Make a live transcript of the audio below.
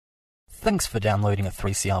Thanks for downloading a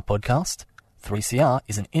 3CR podcast. 3CR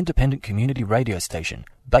is an independent community radio station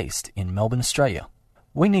based in Melbourne, Australia.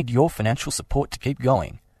 We need your financial support to keep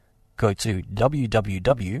going. Go to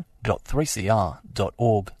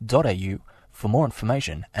www.3cr.org.au for more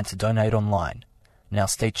information and to donate online. Now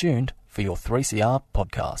stay tuned for your 3CR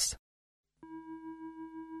podcast.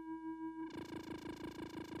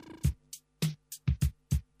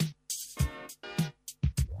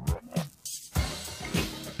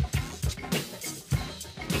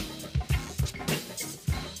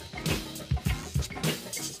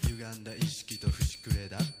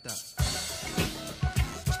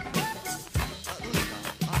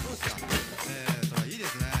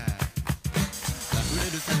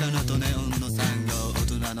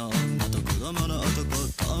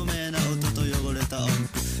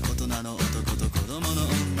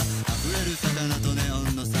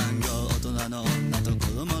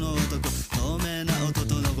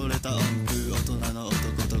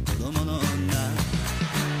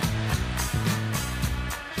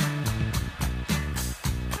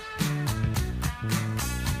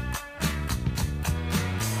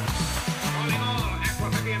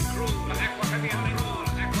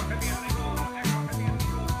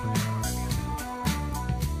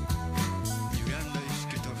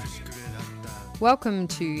 Welcome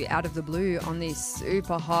to Out of the Blue on this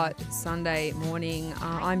super hot Sunday morning.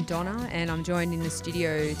 I'm Donna and I'm joined in the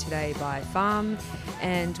studio today by Farm,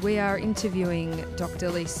 and we are interviewing Dr.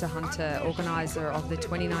 Lisa Hunter, organiser of the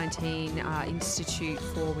 2019 Institute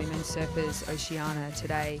for Women Surfers Oceania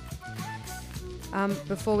today.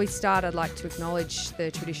 Before we start, I'd like to acknowledge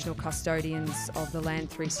the traditional custodians of the land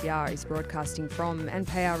 3CR is broadcasting from and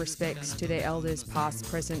pay our respects to their elders past,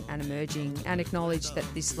 present and emerging, and acknowledge that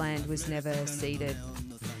this land was never ceded.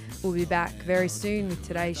 We'll be back very soon with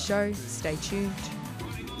today's show. Stay tuned.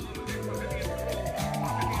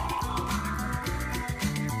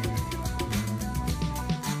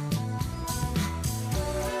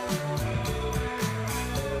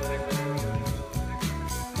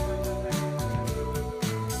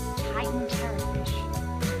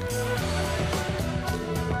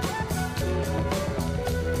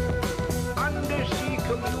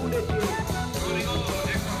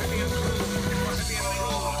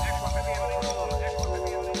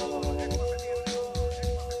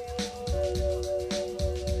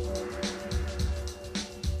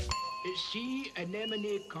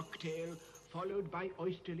 Cocktail followed by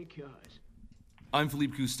oyster liqueurs. I'm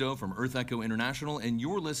Philippe Cousteau from Earth Echo International, and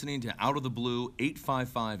you're listening to Out of the Blue,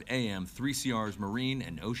 855 AM, 3CR's Marine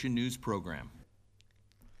and Ocean News program.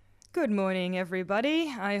 Good morning,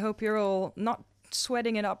 everybody. I hope you're all not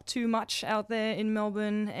sweating it up too much out there in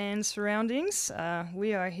Melbourne and surroundings.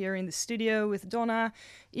 We are here in the studio with Donna.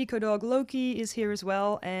 Ecodog Loki is here as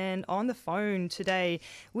well, and on the phone today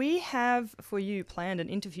we have for you planned an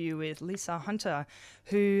interview with Lisa Hunter,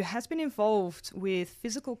 who has been involved with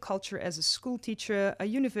physical culture as a school teacher, a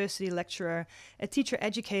university lecturer, a teacher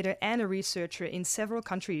educator and a researcher in several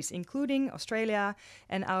countries, including Australia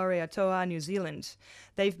and Aotearoa, New Zealand.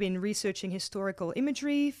 They've been researching historical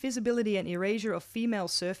imagery, feasibility and erasure of female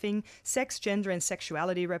surfing, sex, gender and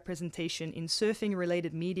sexuality representation in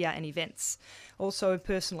surfing-related media and events. Also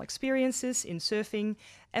personal experiences in surfing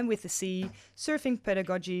and with the sea, surfing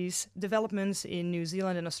pedagogies, developments in New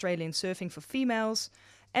Zealand and Australian surfing for females,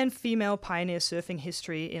 and female pioneer surfing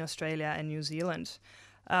history in Australia and New Zealand.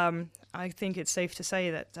 I think it's safe to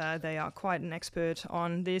say that they are quite an expert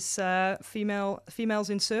on this females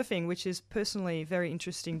in surfing, which is personally very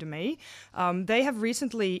interesting to me. They have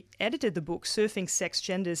recently edited the book Surfing, Sex,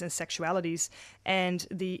 Genders and Sexualities, and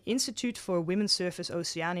the Institute for Women Surfers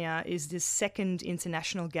Oceania is the second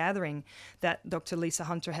international gathering that Dr. Lisa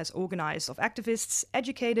Hunter has organized of activists,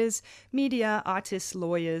 educators, media, artists,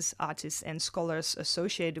 lawyers, and scholars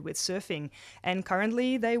associated with surfing. And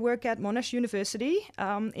currently they work at Monash University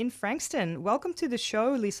in Frankston. Welcome to the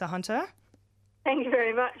show, Lisa Hunter. Thank you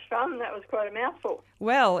very much, Fun. That was quite a mouthful.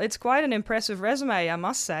 Well, it's quite an impressive resume, I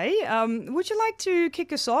must say. Would you like to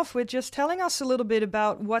kick us off with just telling us a little bit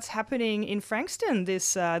about what's happening in Frankston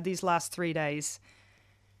these last 3 days?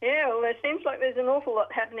 Yeah, well, it seems like there's an awful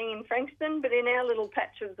lot happening in Frankston, but in our little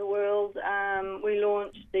patch of the world, we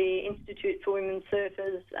launched the Institute for Women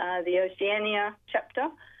Surfers, the Oceania chapter,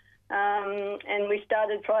 and we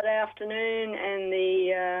started Friday afternoon, and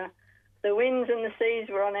the winds and the seas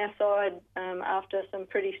were on our side after some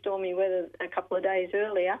pretty stormy weather a couple of days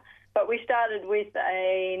earlier. But we started with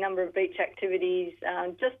a number of beach activities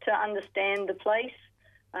just to understand the place,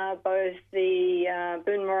 both the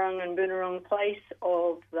Boonwurrung and Boonwurrung place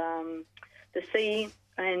of the sea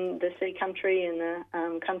and the sea country and the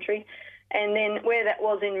country, And then where that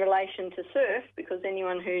was in relation to surf, because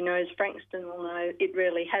anyone who knows Frankston will know it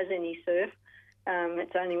rarely has any surf.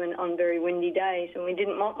 It's only on very windy days, and we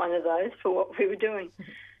didn't want one of those for what we were doing.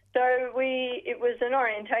 So it was an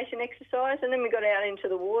orientation exercise, and then we got out into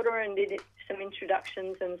the water and did some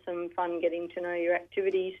introductions and some fun getting to know your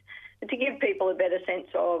activities, and to give people a better sense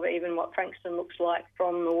of even what Frankston looks like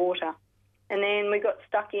from the water. And then we got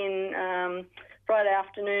stuck in Friday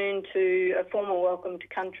afternoon to a formal welcome to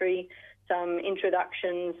country, some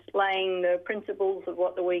introductions, laying the principles of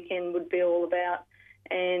what the weekend would be all about.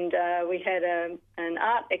 And we had an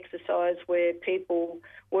art exercise where people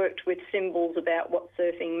worked with symbols about what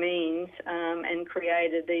surfing means, and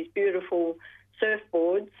created these beautiful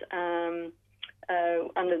surfboards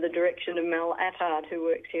under the direction of Mel Attard, who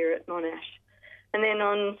works here at Monash. And then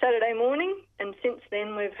on Saturday morning, and since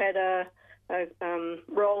then we've had a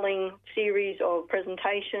rolling series of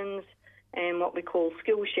presentations and what we call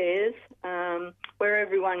skill shares, where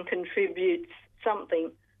everyone contributes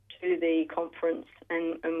something to the conference,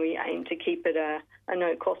 and we aim to keep it a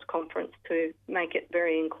no-cost conference to make it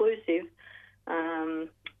very inclusive.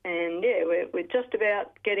 We're just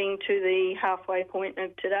about getting to the halfway point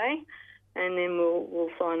of today, and then we'll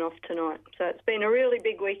sign off tonight. So it's been a really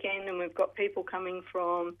big weekend, and we've got people coming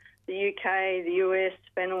from the UK, the US,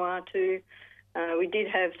 Vanuatu. We did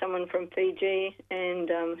have someone from Fiji, and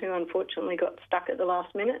who unfortunately got stuck at the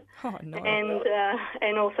last minute. Oh, no.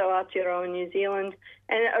 And also Aotearoa in New Zealand,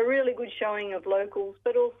 and a really good showing of locals,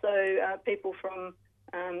 but also people from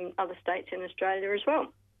other states in Australia as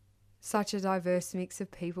well. Such a diverse mix of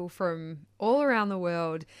people from all around the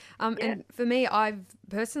world. And for me, I've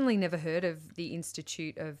personally never heard of the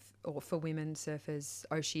Institute for Women Surfers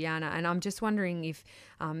Oceania, and I'm just wondering if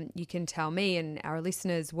you can tell me and our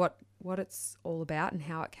listeners what it's all about and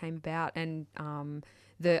how it came about, and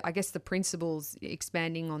the principles,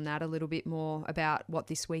 expanding on that a little bit more about what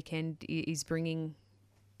this weekend is bringing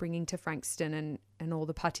to Frankston and all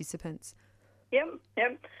the participants. Yep.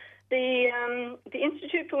 The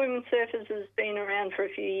Institute for Women Surfers has been around for a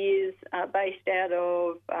few years, based out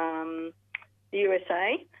of the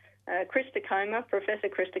USA. Professor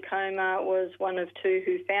Chris Tacoma was one of two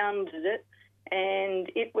who founded it, and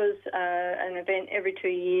it was an event every 2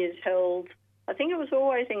 years held, I think it was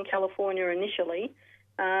always in California initially,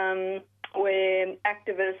 where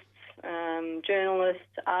activists,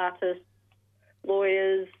 journalists, artists,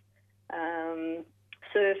 lawyers,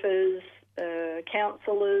 surfers,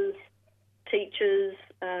 counsellors, teachers,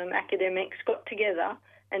 academics got together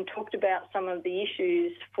and talked about some of the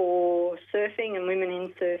issues for surfing and women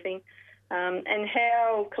in surfing, and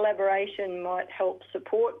how collaboration might help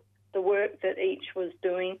support the work that each was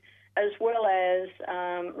doing, as well as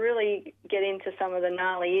really get into some of the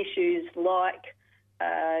gnarly issues like,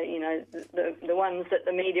 the ones that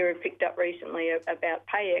the media have picked up recently about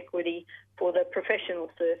pay equity for the professional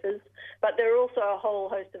surfers. But there are also a whole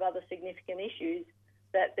host of other significant issues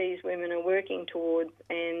that these women are working towards,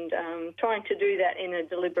 and trying to do that in a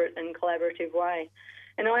deliberate and collaborative way.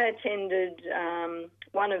 And I attended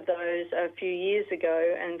one of those a few years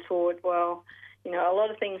ago and thought, well, a lot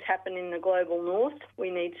of things happen in the global north. We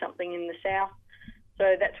need something in the south.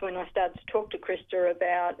 So that's when I started to talk to Krista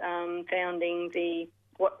about founding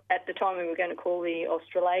what at the time we were going to call the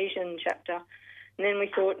Australasian chapter. And then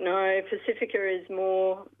we thought, no, Pacific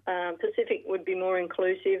would be more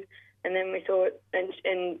inclusive. And then we thought,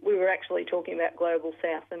 and we were actually talking about Global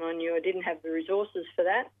South, and I knew I didn't have the resources for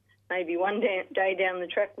that. Maybe one day down the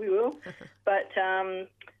track we will. But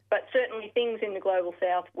certainly things in the Global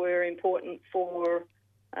South were important for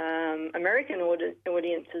American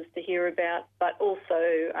audiences to hear about, but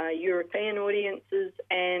also European audiences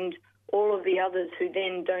and all of the others who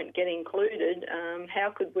then don't get included. How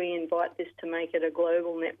could we invite this to make it a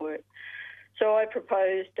global network? So I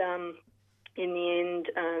proposed in the end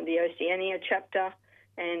the Oceania chapter,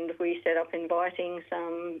 and we set up inviting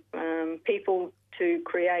some people to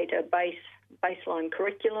create a baseline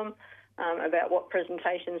curriculum about what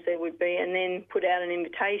presentations there would be, and then put out an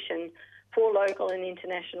invitation for local and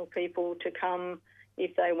international people to come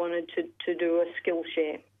if they wanted to do a skill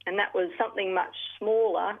share. And that was something much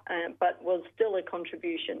smaller, but was still a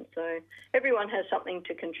contribution. So everyone has something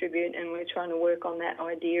to contribute, and we're trying to work on that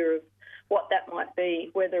idea of what that might be,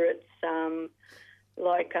 whether it's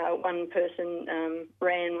one person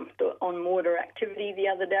ran the on-water activity the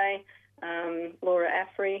other day, Laura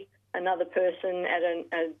Affrey. Another person at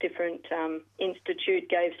a different institute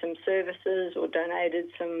gave some services or donated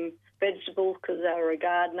some vegetables because they were a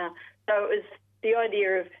gardener. So it was the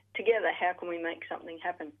idea of, together, how can we make something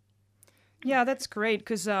happen? Yeah, that's great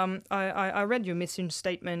because I read your mission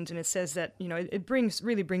statement and it says that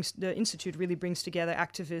the institute really brings together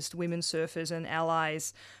activists, women surfers, and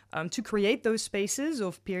allies to create those spaces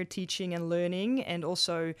of peer teaching and learning, and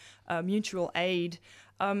also mutual aid.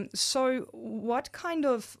 So, what kind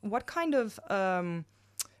of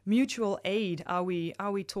mutual aid are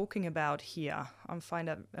we talking about here? I find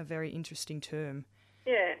that a very interesting term.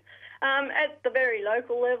 Yeah. At the very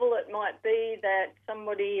local level, it might be that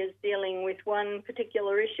somebody is dealing with one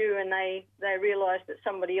particular issue and they realise that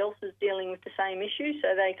somebody else is dealing with the same issue,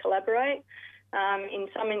 so they collaborate. In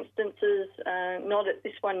some instances, not at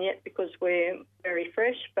this one yet because we're very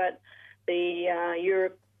fresh, but the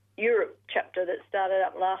Europe chapter that started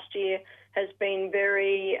up last year has been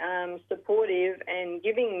very supportive and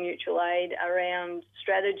giving mutual aid around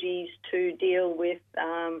strategies to deal with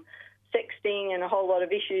sexting and a whole lot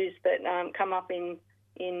of issues that come up in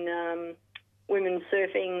women's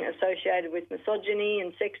surfing associated with misogyny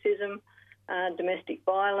and sexism, domestic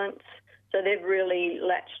violence. So they've really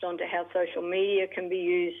latched onto how social media can be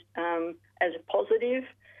used as a positive,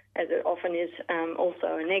 as it often is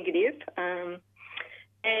also a negative.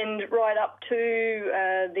 And right up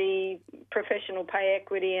to the professional pay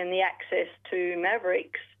equity and the access to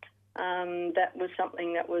Mavericks, that was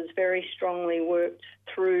something that was very strongly worked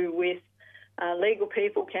through with legal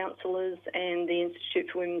people, counsellors, and the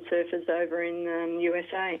Institute for Women Surfers over in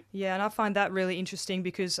USA. Yeah, and I find that really interesting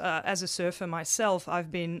because as a surfer myself,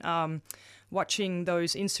 I've been watching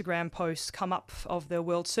those Instagram posts come up of the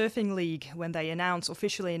World Surfing League when they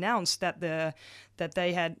officially announced that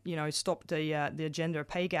they had stopped the gender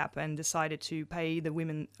pay gap and decided to pay the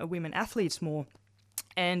women athletes more.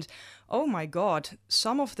 And oh my God,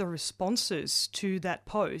 some of the responses to that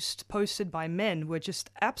post posted by men were just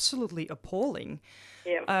absolutely appalling.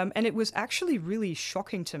 Yeah. And it was actually really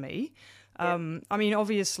shocking to me. I mean,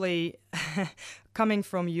 obviously, coming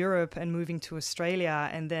from Europe and moving to Australia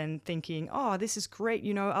and then thinking, oh, this is great,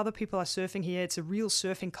 other people are surfing here. It's a real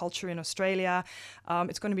surfing culture in Australia.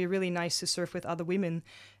 It's going to be really nice to surf with other women.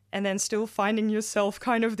 And then still finding yourself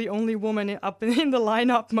kind of the only woman up in the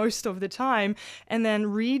lineup most of the time. And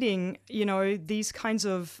then reading, these kinds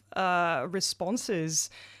of responses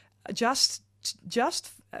just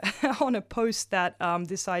on a post that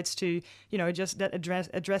decides to,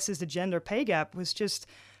 addresses the gender pay gap was just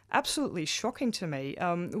absolutely shocking to me.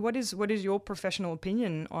 What is your professional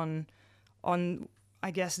opinion on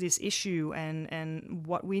I guess this issue and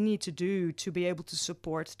what we need to do to be able to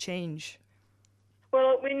support change?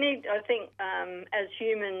 Well, we need, I think, as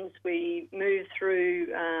humans, we move through,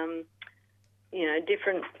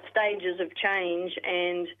 different stages of change,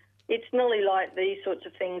 and it's nearly like these sorts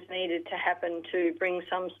of things needed to happen to bring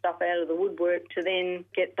some stuff out of the woodwork to then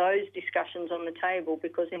get those discussions on the table,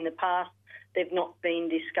 because in the past they've not been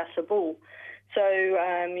discussable. So,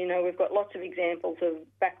 we've got lots of examples of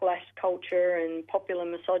backlash culture and popular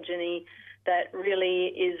misogyny that really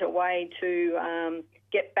is a way to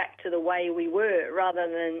get back to the way we were rather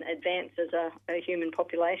than advance as a human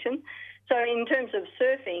population. So in terms of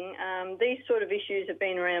surfing, these sort of issues have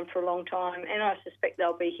been around for a long time, and I suspect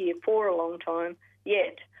they'll be here for a long time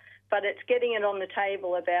yet. But it's getting it on the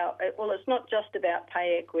table about, well, it's not just about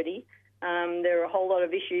pay equity. There are a whole lot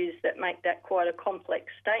of issues that make that quite a complex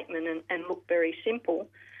statement and look very simple.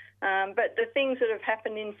 But the things that have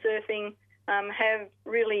happened in surfing have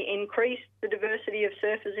really increased the diversity of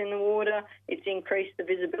surfers in the water. It's increased the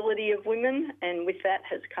visibility of women, and with that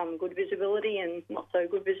has come good visibility and not so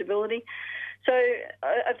good visibility. So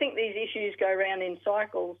I think these issues go around in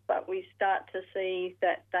cycles, but we start to see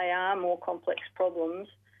that they are more complex problems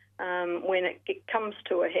when it comes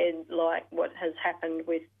to a head, like what has happened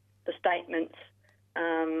with the statements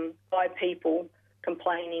by people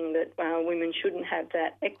complaining that women shouldn't have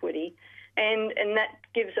that equity. And that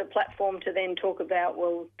gives a platform to then talk about,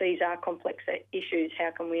 well, these are complex issues,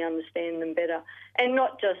 how can we understand them better? And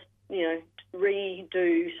not just,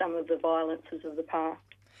 redo some of the violences of the past.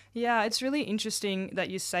 Yeah, it's really interesting that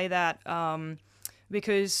you say that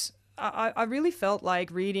because I really felt like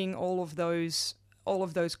reading all of those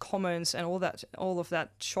comments and all of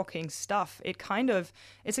that shocking stuff.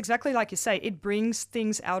 It's exactly like you say, it brings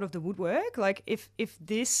things out of the woodwork. Like if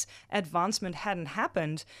this advancement hadn't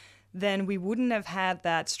happened, then we wouldn't have had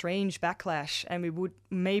that strange backlash, and we would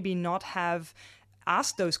maybe not have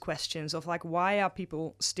asked those questions of like, why are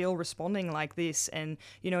people still responding like this? And,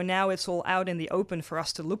 now it's all out in the open for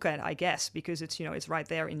us to look at, I guess, because it's, it's right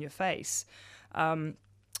there in your face.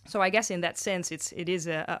 So I guess in that sense, it is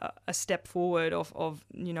a step forward of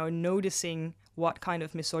noticing what kind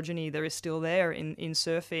of misogyny there is still there in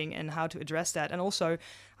surfing and how to address that, and also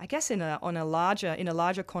I guess in a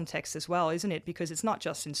larger context as well, isn't it? Because it's not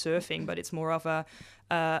just in surfing, but it's more of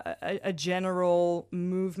a general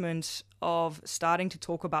movement of starting to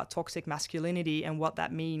talk about toxic masculinity and what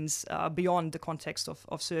that means beyond the context of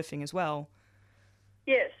surfing as well.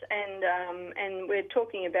 Yes, and we're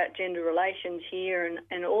talking about gender relations here,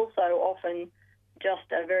 and also often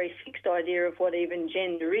just a very fixed idea of what even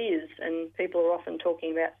gender is, and people are often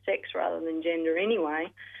talking about sex rather than gender anyway.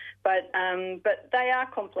 But they are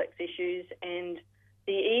complex issues, and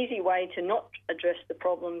the easy way to not address the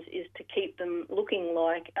problems is to keep them looking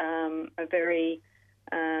like a very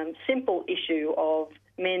simple issue of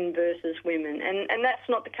men versus women. And that's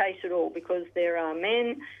not the case at all, because there are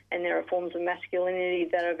men and there are forms of masculinity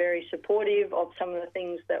that are very supportive of some of the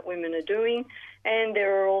things that women are doing. And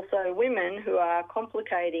there are also women who are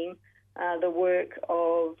complicating the work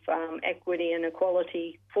of equity and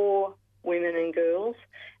equality for women and girls,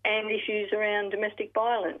 and issues around domestic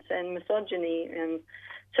violence and misogyny. And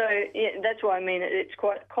so that's why I mean it's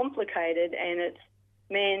quite complicated, and it's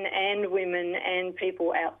men and women and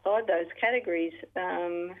people outside those categories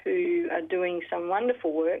who are doing some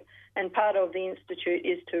wonderful work. And part of the Institute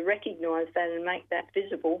is to recognise that and make that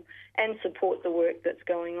visible and support the work that's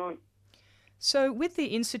going on. So with the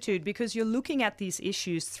Institute, because you're looking at these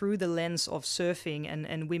issues through the lens of surfing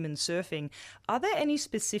and women surfing, are there any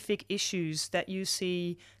specific issues that you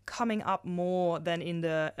see coming up more than in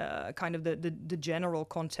the kind of the general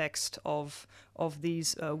context of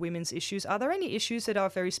these women's issues? Are there any issues that are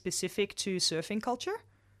very specific to surfing culture?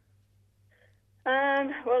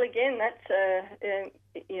 Well, again, that's,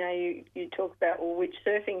 you talk about, well, which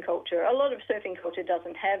surfing culture. A lot of surfing culture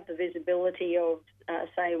doesn't have the visibility of,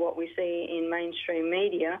 say, what we see in mainstream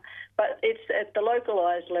media, but it's at the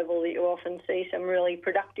localised level that you often see some really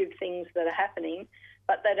productive things that are happening,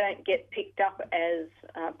 but they don't get picked up as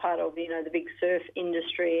part of, the big surf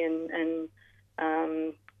industry and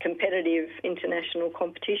competitive international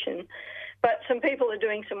competition. But some people are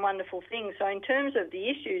doing some wonderful things. So in terms of the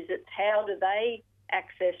issues, it's how do they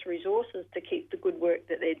access resources to keep the good work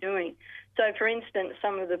that they're doing. So, for instance,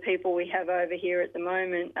 some of the people we have over here at the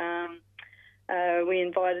moment, we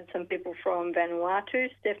invited some people from Vanuatu,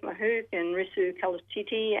 Steph Mahook and Risu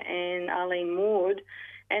Kalatiti and Arlene Ward,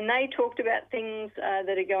 and they talked about things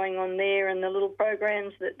that are going on there and the little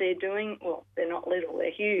programs that they're doing. Well, they're not little, they're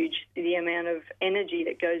huge, the amount of energy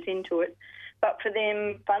that goes into it. But for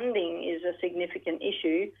them, funding is a significant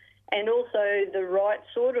issue, and also the right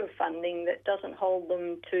sort of funding that doesn't hold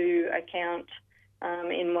them to account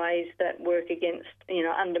in ways that work against,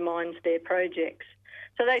 undermines their projects.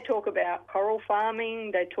 So they talk about coral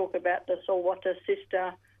farming, they talk about the Salwata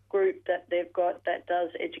Sister group that they've got that does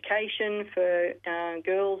education for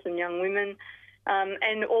girls and young women,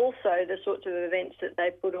 and also the sorts of events that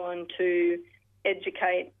they put on to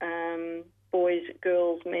educate boys,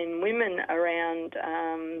 girls, men, women around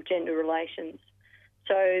gender relations.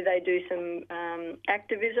 So they do some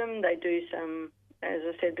activism, they do some, as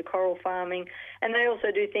I said, the coral farming, and they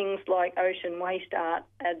also do things like ocean waste art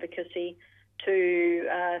advocacy to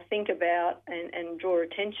think about and draw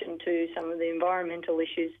attention to some of the environmental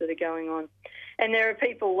issues that are going on. And there are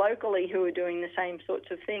people locally who are doing the same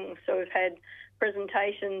sorts of things. So we've had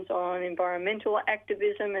presentations on environmental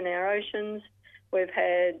activism in our oceans. We've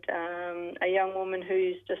had a young woman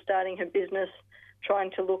who's just starting her business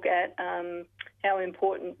trying to look at how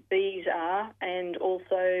important bees are, and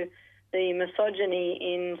also the misogyny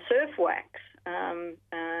in surf wax.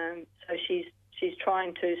 So she's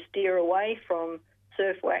trying to steer away from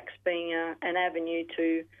surf wax being an avenue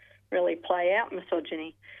to really play out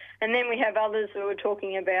misogyny. And then we have others who are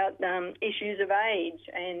talking about issues of age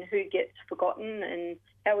and who gets forgotten, and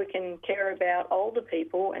how we can care about older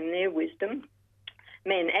people and their wisdom,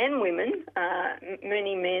 men and women.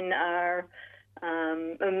 Many men are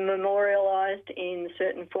memorialised in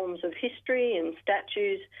certain forms of history and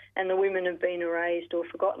statues, and the women have been erased or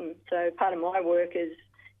forgotten. So part of my work is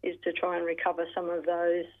to try and recover some of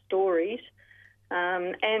those stories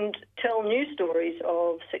and tell new stories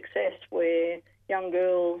of success where young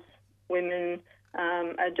girls, women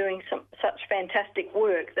are doing such fantastic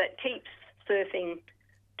work that keeps surfing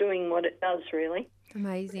doing what it does, really.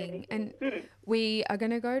 Amazing. And we are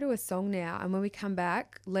going to go to a song now, and when we come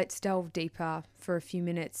back, let's delve deeper for a few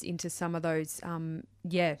minutes into some of those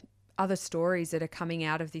other stories that are coming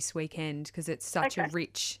out of this weekend, because it's such a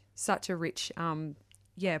rich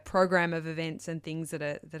program of events and things that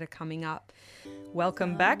are coming up.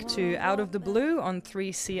 Welcome back to Out of the Blue on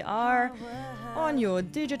 3CR, on your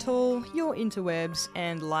digital, your interwebs,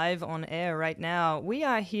 and live on air right now. We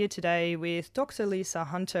are here today with Dr. Lisa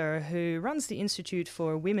Hunter, who runs the Institute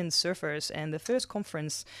for Women Surfers and the first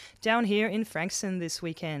conference down here in Frankston this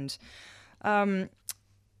weekend.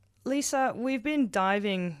 Lisa, we've been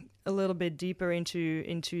diving a little bit deeper into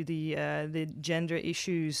the gender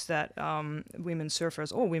issues that women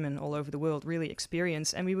surfers, or women all over the world, really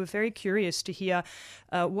experience, and we were very curious to hear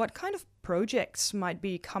what kind of projects might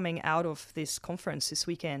be coming out of this conference this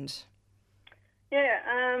weekend.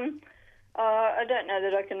 I don't know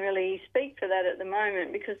that I can really speak for that at the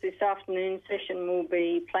moment, because this afternoon session will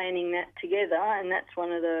be planning that together, and that's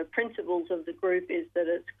one of the principles of the group, is that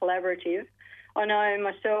it's collaborative. I know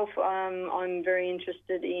myself, I'm very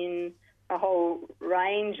interested in a whole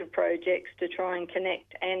range of projects to try and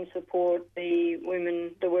connect and support the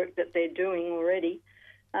women, the work that they're doing already.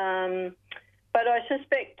 But I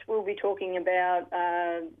suspect we'll be talking about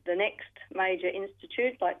the next major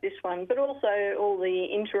institute like this one, but also all the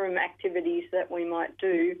interim activities that we might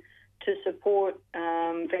do to support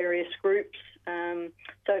various groups.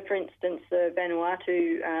 So, for instance, the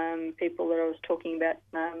Vanuatu people that I was talking about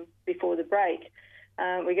before the break,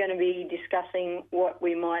 we're going to be discussing what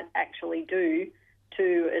we might actually do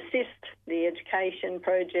to assist the education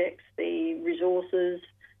projects, the resources,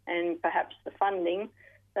 and perhaps the funding,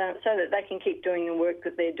 so that they can keep doing the work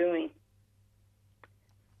that they're doing.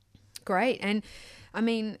 Great. And, I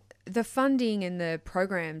mean, the funding and the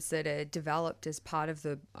programs that are developed as part of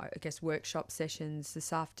the, I guess, workshop sessions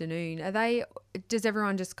this afternoon, does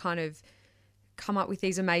everyone just kind of come up with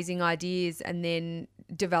these amazing ideas and then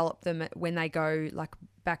develop them when they go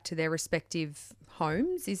back to their respective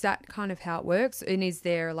homes? Is that kind of how it works? And is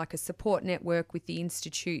there a support network with the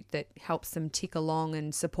Institute that helps them tick along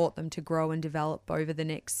and support them to grow and develop over the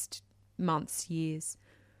next months, years?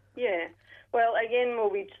 Yeah. Well, again,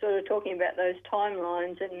 we'll be sort of talking about those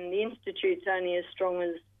timelines, and the Institute's only as strong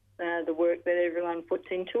as the work that everyone puts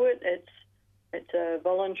into it. It's a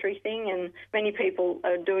voluntary thing, and many people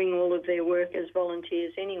are doing all of their work as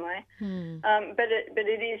volunteers anyway. But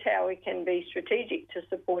it is how we can be strategic to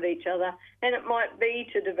support each other, and it might be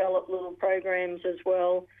to develop little programs as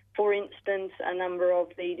well. For instance, a number of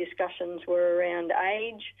the discussions were around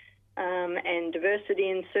age and diversity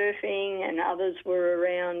in surfing, and others were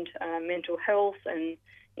around mental health, and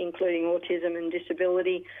including autism and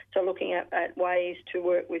disability. So looking at ways to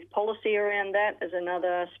work with policy around that, as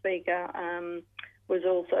another speaker was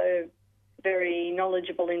also very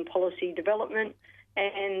knowledgeable in policy development,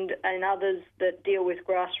 and others that deal with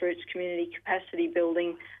grassroots community capacity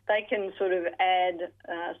building. They can sort of add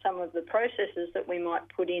some of the processes that we might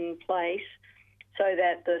put in place so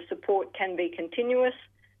that the support can be continuous,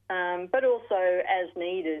 but also as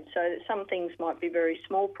needed. So some things might be very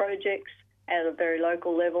small projects at a very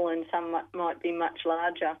local level, and some might be much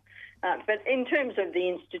larger. But in terms of the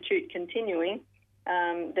Institute continuing,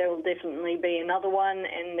 there will definitely be another one,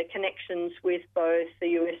 and the connections with both the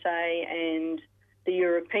USA and the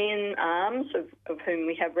European arms, of whom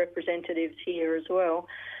we have representatives here as well.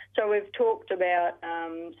 So we've talked about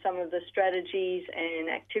some of the strategies and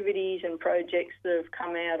activities and projects that have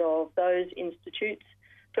come out of those institutes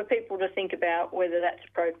for people to think about whether that's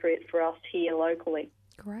appropriate for us here locally.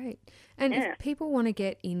 Great. And if people want to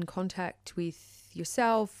get in contact with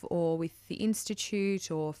yourself or with the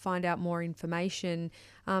Institute or find out more information,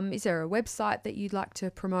 is there a website that you'd like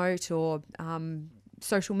to promote, or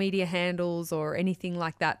social media handles or anything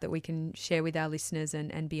like that we can share with our listeners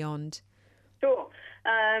and beyond? Sure.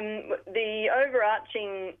 The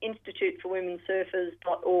overarching Institute for Women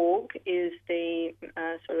Surfers.org is the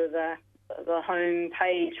sort of the home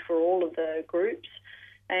page for all of the groups.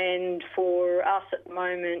 And for us at the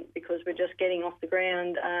moment, because we're just getting off the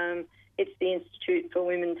ground, it's the Institute for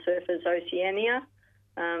Women Surfers Oceania.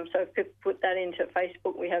 So if people put that into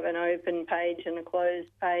Facebook, we have an open page and a closed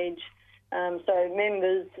page. So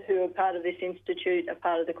members who are part of this institute are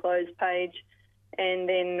part of the closed page. And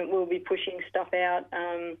then we'll be pushing stuff out.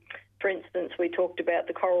 For instance, we talked about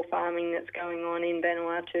the coral farming that's going on in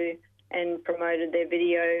Vanuatu and promoted their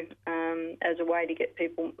video as a way to get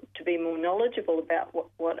people to be more knowledgeable about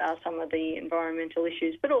what are some of the environmental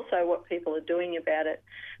issues, but also what people are doing about it.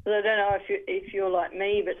 But I don't know if you're like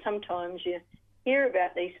me, but sometimes you hear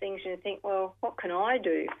about these things and you think, well, what can I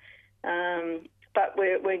do? But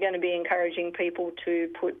we're going to be encouraging people to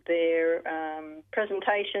put their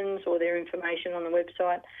presentations or their information on the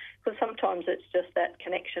website, because sometimes it's just that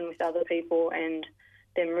connection with other people and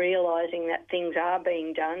them realising that things are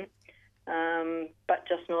being done, but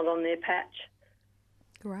just not on their patch.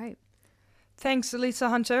 Great. Thanks, Elisa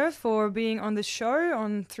Hunter, for being on the show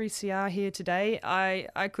on 3CR here today.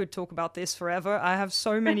 I could talk about this forever. I have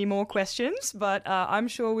so many more questions, but I'm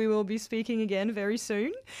sure we will be speaking again very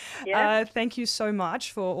soon. Yeah. Thank you so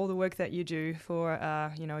much for all the work that you do for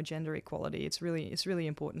gender equality. It's really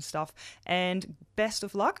important stuff. And best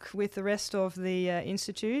of luck with the rest of the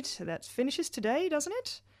institute. That finishes today, doesn't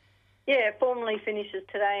it? Yeah, it formally finishes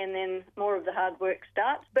today, and then more of the hard work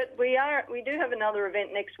starts. But we do have another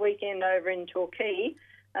event next weekend over in Torquay,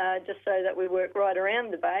 just so that we work right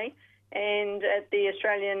around the bay. And at the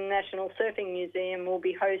Australian National Surfing Museum, we'll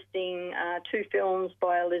be hosting 2 films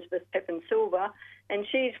by Elizabeth Pepin Silver, and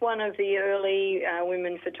she's one of the early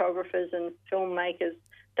women photographers and filmmakers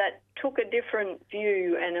that took a different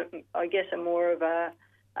view and I guess a more of a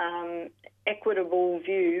equitable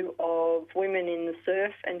view of women in the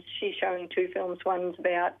surf, and she's showing 2 films. One's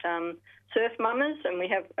about surf mamas, and we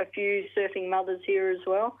have a few surfing mothers here as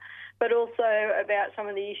well, but also about some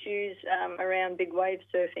of the issues around big wave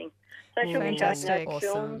surfing. So she'll be showing those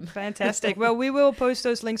films. Fantastic. Well, we will post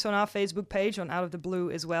those links on our Facebook page on Out of the Blue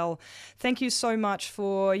as well. Thank you so much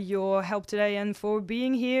for your help today and for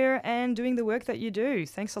being here and doing the work that you do.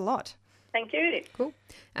 Thanks a lot. Thank you. Cool.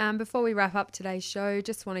 Before we wrap up today's show,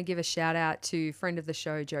 just want to give a shout out to friend of the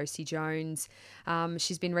show, Josie Jones.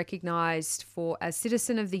 She's been recognised as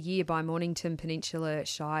Citizen of the Year by Mornington Peninsula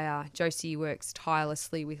Shire. Josie works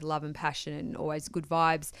tirelessly with love and passion and always good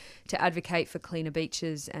vibes to advocate for cleaner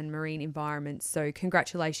beaches and marine environments. So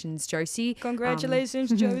congratulations, Josie.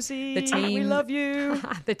 Congratulations, Josie. The team, we love you.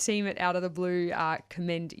 The team at Out of the Blue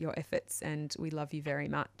commend your efforts, and we love you very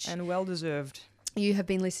much. And well deserved. You have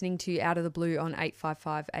been listening to Out of the Blue on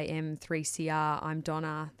 855 AM 3CR. I'm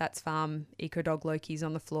Donna. That's Farm. Eco Dog Loki's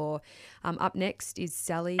on the floor. Up next is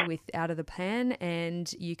Sally with Out of the Pan,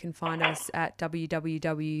 and you can find us at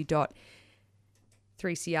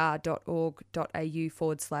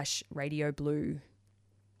www.3cr.org.au/Radio Blue.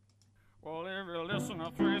 Well, if you listen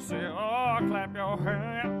to 3CR, clap your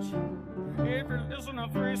hands. If you listen to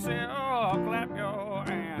 3CR, clap your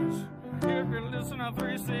hands. If you listen to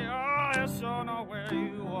 3CR, I sure know where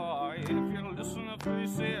you are. If you listen to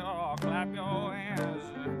 3CR, clap your hands.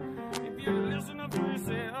 If you listen to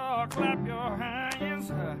 3CR, clap your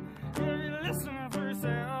hands. If you listen to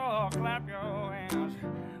 3CR, clap your hands.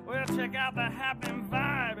 Well, check out the happening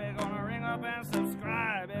vibe. They're gonna ring up and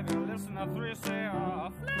subscribe. If you listen to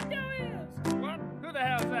 3CR, flap your ears. What? Who the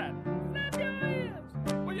hell is that? Flap your ears.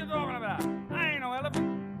 What are you talking about?